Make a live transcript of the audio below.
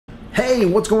Hey,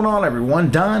 what's going on everyone?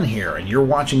 Don here, and you're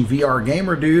watching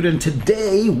VRGamerDude, and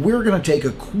today we're going to take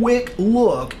a quick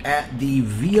look at the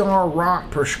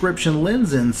VRGamerDude prescription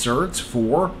lens inserts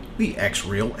for the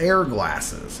Xreal Air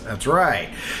glasses. That's right.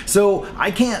 So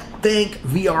I can't thank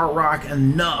VRGamerDude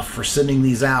enough for sending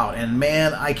these out, and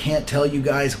man, I can't tell you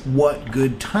guys what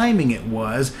good timing it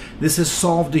was. This has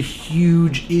solved a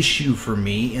huge issue for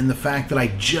me in the fact that I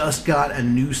just got a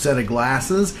new set of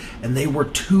glasses and they were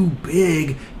too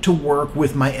big to work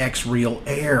with my Xreal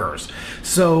Airs.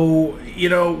 So, you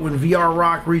know, when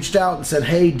VRGamerDude reached out and said,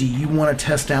 hey, do you want to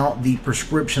test out the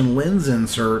prescription lens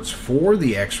inserts for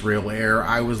the Xreal Air,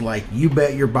 I was like, you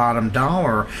bet your bottom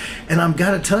dollar. And I've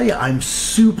got to tell you, I'm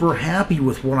super happy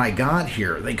with what I got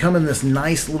here. They come in this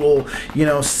nice little, you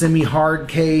know, semi-hard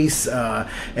case,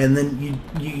 and then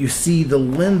you see the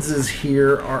lenses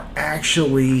here are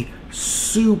actually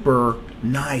super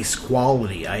nice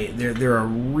quality. They're a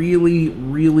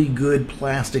really good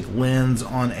plastic lens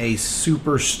on a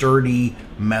super sturdy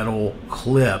metal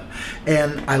clip,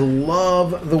 and I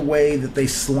love the way that they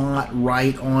slot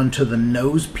right onto the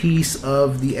nose piece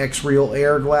of the Xreal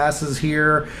Air glasses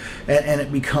here, and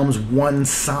it becomes one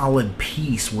solid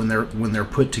piece when they're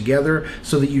put together,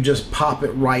 so that you just pop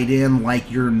it right in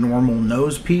like your normal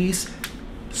nose piece,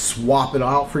 swap it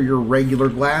out for your regular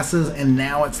glasses, and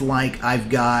now it's like I've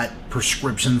got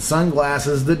prescription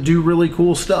sunglasses that do really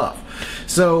cool stuff.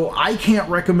 So I can't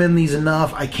recommend these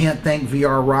enough. I can't thank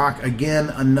VRGamerDude again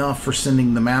enough for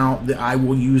sending them out. I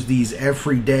will use these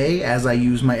every day as I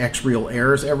use my Xreal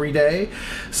Airs every day.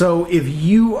 So if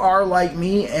you are like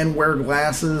me and wear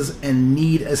glasses and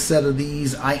need a set of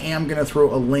these, I am going to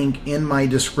throw a link in my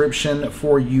description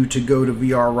for you to go to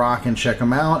VRGamerDude and check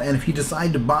them out. And if you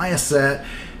decide to buy a set,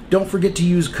 don't forget to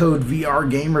use code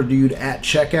VRGamerDude at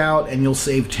checkout and you'll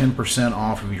save 10%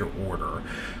 off of your order.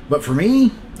 But for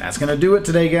me, that's going to do it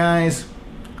today, guys.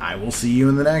 I will see you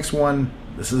in the next one.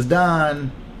 This is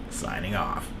Don, signing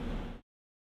off.